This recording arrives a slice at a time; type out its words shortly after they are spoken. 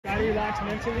relax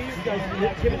mentally. You guys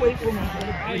get away from them.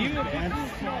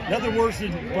 Nothing worse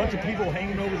than a bunch of people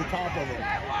hanging over the top of them.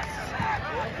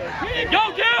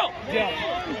 Go, Gil!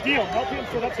 Deal. Help him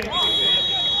so that's it.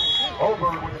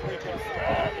 Over.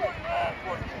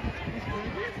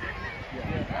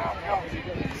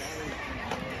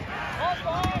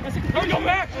 Go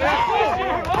back!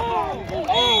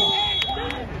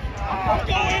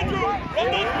 Go, Andrew! Run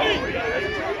those feet!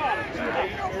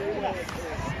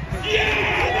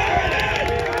 Yeah! There it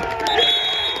is!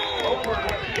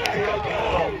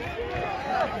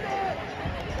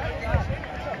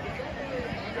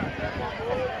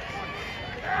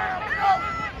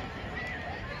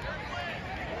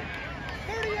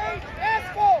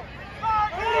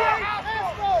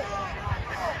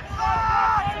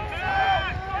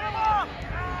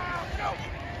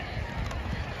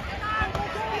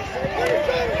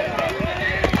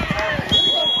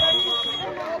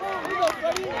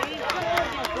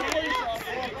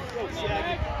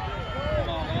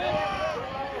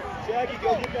 Jackie, go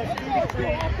get that speed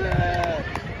screen.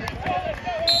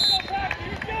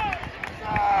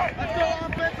 Let's go,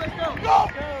 offense, let's go. Go!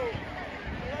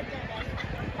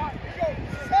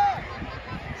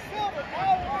 Silver,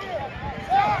 over here.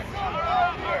 Silver,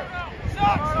 over here.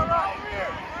 Silver, over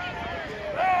here.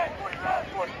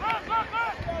 Run.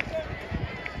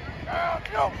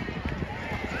 Go.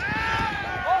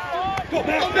 Go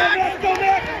back, go back, go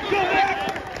back, go back.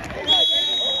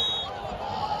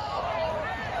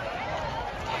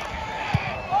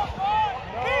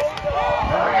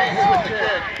 Here's the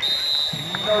kick.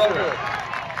 No good.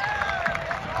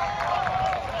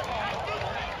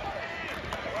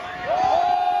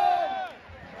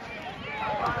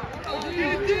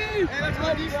 Hey, let's go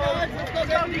these sides. Let's go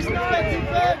down these sides.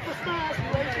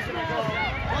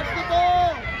 Watch the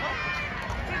ball.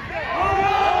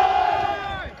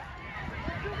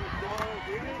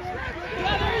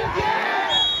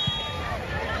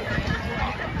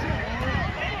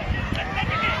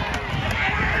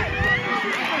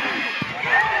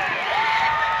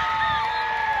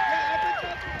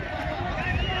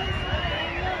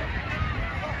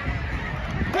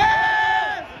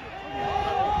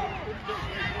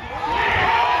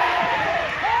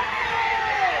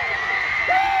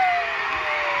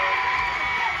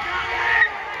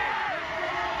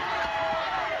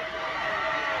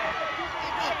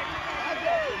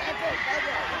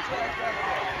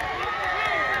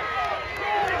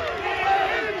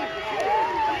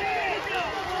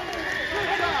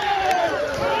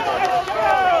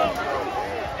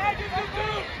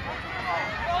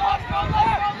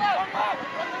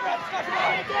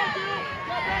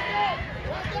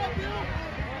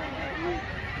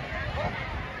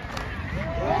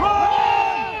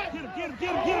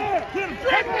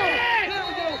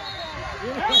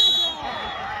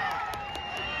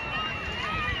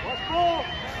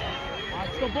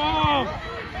 Watch the ball!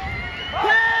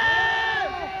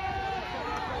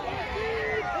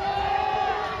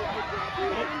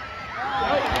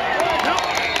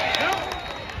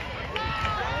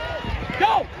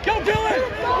 Go! Go, Dylan!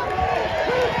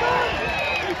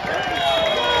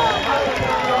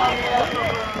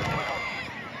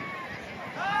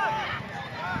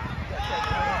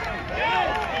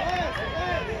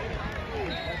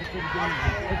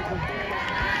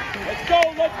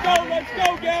 Let's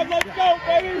go, Gab, let's go,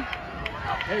 baby!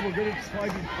 Hey, we're good at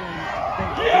sliding from.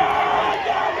 Yeah,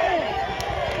 got it!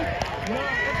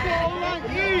 Let's go, line,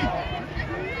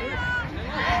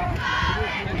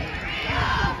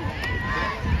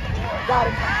 Got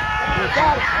it.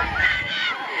 Got it.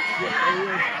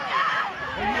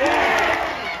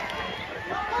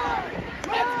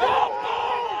 Let's go!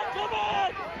 Come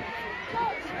on!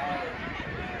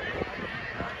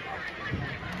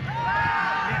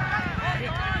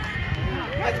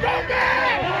 Let's go,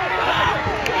 man!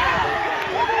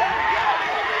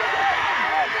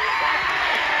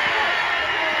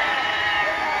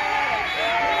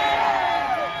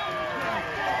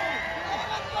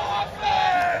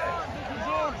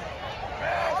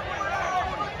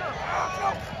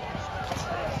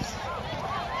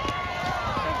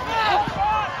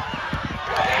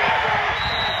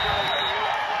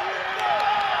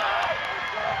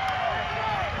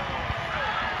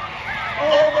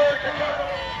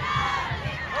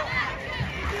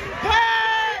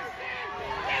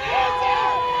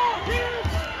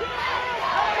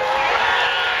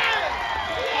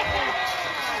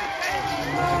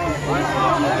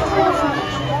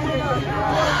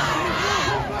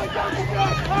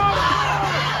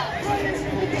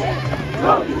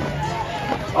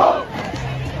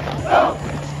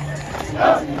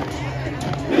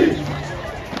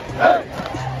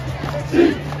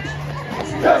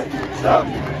 Hey! You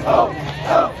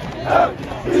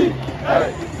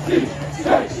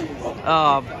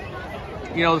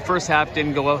know, the first half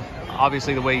didn't go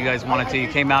obviously the way you guys wanted to. You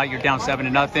came out, you're down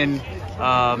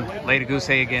 7-0. Laid a goose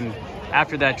egg, and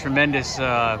after that tremendous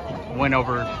win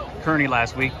over Kearney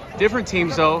last week. Different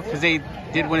teams though, because they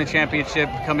did win a championship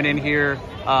coming in here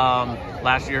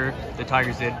last year. The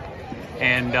Tigers did,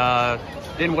 and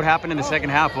then what happened in the second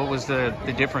half? What was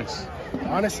the difference?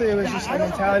 Honestly, it was just the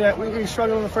mentality. We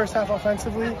struggled in the first half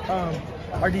offensively.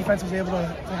 Our defense was able to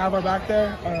have our back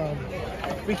there.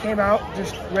 We came out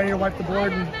just ready to wipe the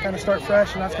board and kind of start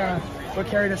fresh, and that's kind of what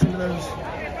carried us into those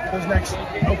next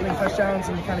opening touchdowns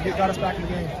and kind of got us back in the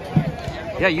game.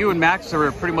 Yeah, you and Max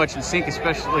are pretty much in sync,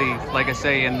 especially, like I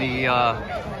say, in the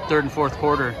third and fourth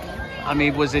quarter. I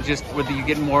mean, was it just, were you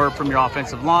getting more from your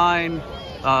offensive line?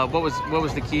 What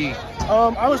was the key?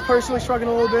 I was personally struggling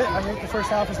a little bit. I think the first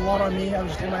half was a lot on me. I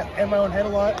was just in my own head a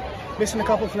lot, missing a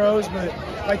couple throws, but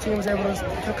my team was able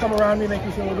to come around me, make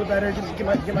me feel a little bit better, get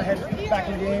my head back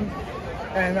in the game,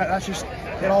 and that's just,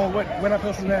 it all went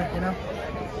uphill from there, you know?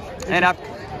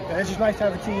 It's just nice to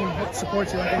have a team that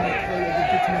supports you. I think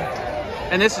it's good to me.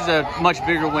 And this is a much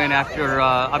bigger win after,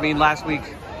 I mean, last week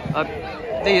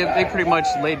they pretty much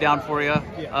laid down for you,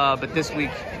 but this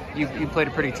week you played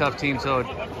a pretty tough team, so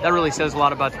that really says a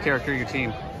lot about the character of your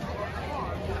team.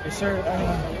 Yes, sir.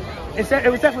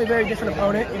 It was definitely a very different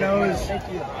opponent. You know, it was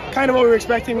kind of what we were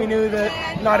expecting. We knew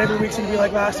that not every week's going to be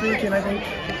like last week, and I think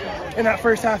in that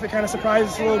first half it kind of surprised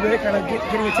us a little bit, kind of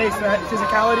getting a taste of that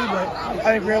physicality, but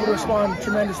I think we were able to respond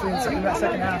tremendously in that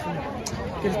second half and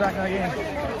get us back in that game.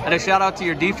 And a shout out to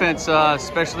your defense,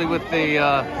 especially with the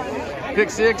pick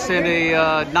six and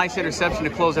a nice interception to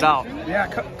close it out. Yeah,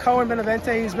 Cohen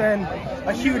Benavente, he's been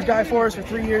a huge guy for us for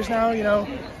 3 years now. You know,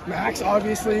 Max,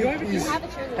 obviously, he's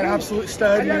an absolute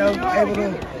stud, you know, able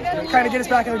to kind of get us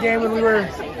back in the game when we were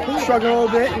struggling a little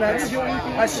bit, and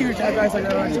that's huge to have guys like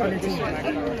that on your team.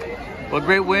 Well,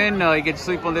 great win. You get to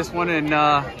sleep on this one, and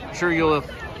I'm sure you'll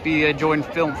be enjoying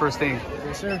film first thing.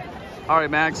 Yes, sir. All right,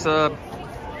 Max.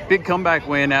 Big comeback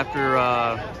win after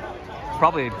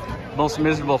probably most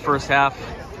miserable first half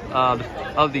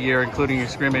of the year, including your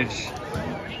scrimmage.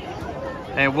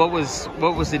 And what was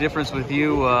the difference with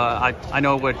you? I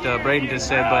know what Braden just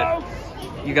said, but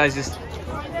you guys just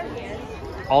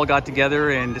all got together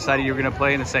and decided you were going to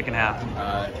play in the second half.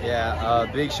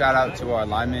 Big shout out to our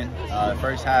linemen.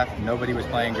 First half, nobody was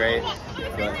playing great,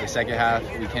 but the second half,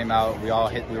 we came out. We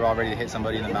were all ready to hit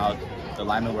somebody in the mouth. The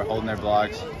linemen were holding their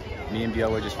blocks. Me and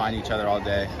Bio were just finding each other all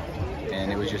day,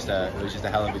 and it was just a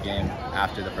hell of a game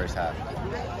after the first half.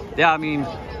 Yeah, I mean,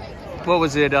 what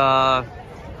was it?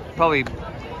 Probably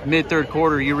mid-third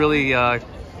quarter, you really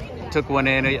took one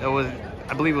in.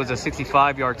 I believe it was a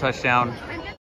 65-yard touchdown.